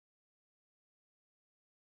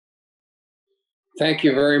Thank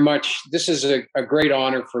you very much. This is a great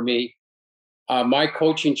honor for me. My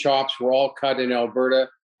coaching chops were all cut in Alberta,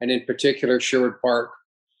 and in particular, Sherwood Park.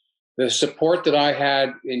 The support that I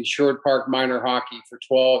had in Sherwood Park minor hockey for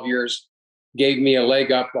 12 years gave me a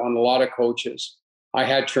leg up on a lot of coaches. I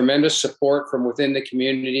had tremendous support from within the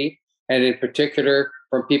community, and in particular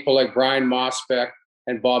from people like Brian Mosbeck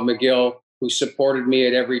and Bob McGill, who supported me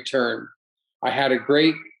at every turn. I had a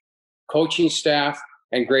great coaching staff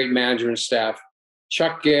and great management staff.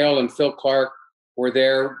 Chuck Gale and Phil Clark were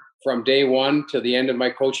there from day one to the end of my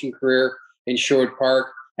coaching career in Sherwood Park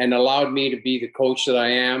and allowed me to be the coach that I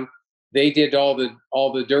am. They did all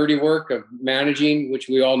the dirty work of managing, which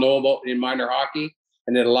we all know about in minor hockey,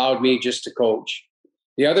 and it allowed me just to coach.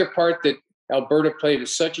 The other part that Alberta played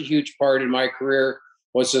such a huge part in my career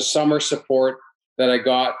was the summer support that I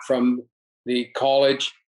got from the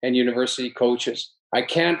college and university coaches. I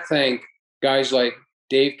can't thank guys like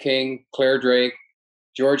Dave King, Claire Drake,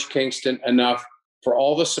 George Kingston enough for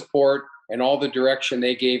all the support and all the direction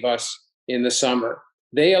they gave us in the summer.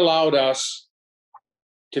 They allowed us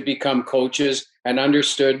to become coaches and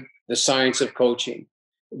understood the science of coaching.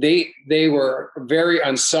 They were very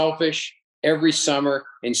unselfish every summer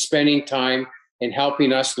in spending time in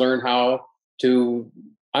helping us learn how to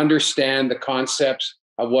understand the concepts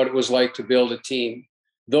of what it was like to build a team.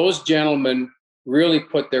 Those gentlemen really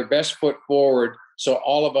put their best foot forward so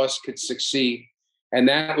all of us could succeed. And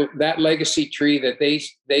that legacy tree that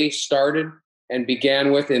they started and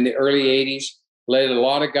began with in the early 80s led a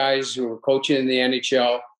lot of guys who were coaching in the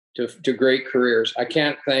NHL to great careers. I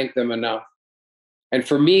can't thank them enough. And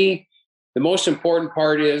for me, the most important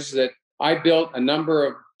part is that I built a number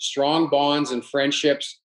of strong bonds and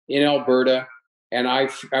friendships in Alberta. And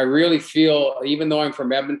I really feel, even though I'm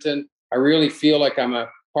from Edmonton, I really feel like I'm a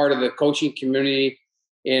part of the coaching community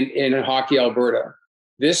in Hockey Alberta.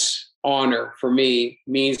 This honor for me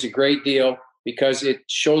means a great deal because it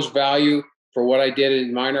shows value for what I did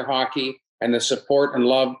in minor hockey and the support and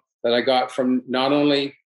love that I got from not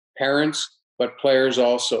only parents, but players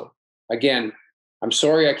also. Again, I'm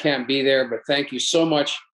sorry I can't be there, but thank you so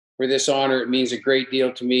much for this honor. It means a great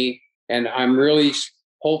deal to me. And I'm really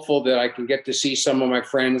hopeful that I can get to see some of my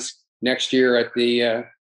friends next year at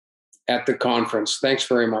the conference. Thanks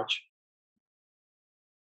very much.